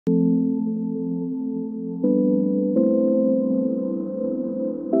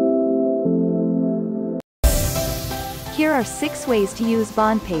Here are 6 ways to use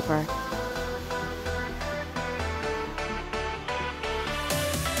bond paper.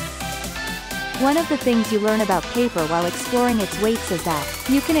 One of the things you learn about paper while exploring its weights is that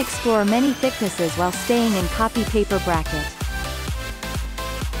you can explore many thicknesses while staying in copy paper bracket.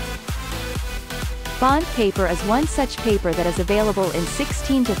 Bond paper is one such paper that is available in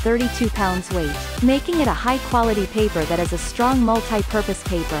 16 to 32 pounds weight, making it a high-quality paper that is a strong multi-purpose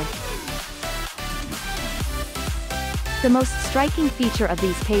paper. The most striking feature of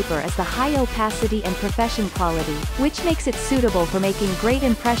these paper is the high opacity and profession quality, which makes it suitable for making great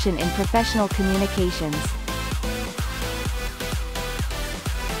impression in professional communications.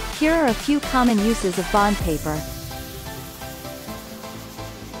 Here are a few common uses of bond paper.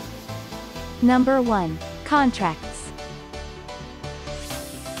 Number 1. Contracts.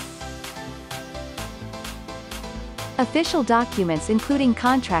 Official documents including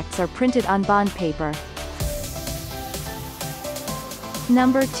contracts are printed on bond paper.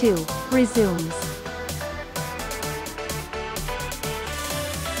 Number 2. Resumes.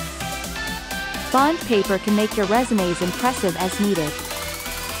 Bond paper can make your resumes impressive as needed.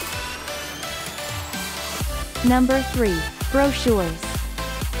 Number 3. Brochures.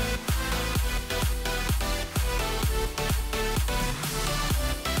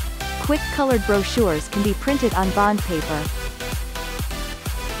 Quick colored brochures can be printed on bond paper.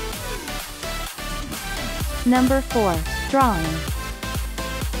 Number 4. Drawing.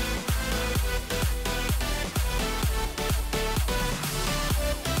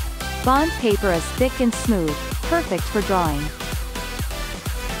 Bond paper is thick and smooth, perfect for drawing.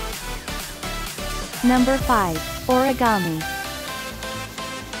 Number 5. Origami.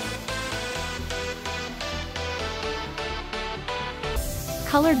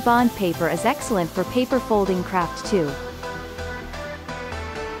 Colored bond paper is excellent for paper folding craft too.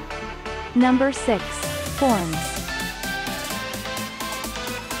 Number 6. Forms.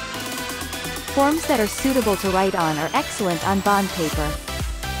 Forms that are suitable to write on are excellent on bond paper.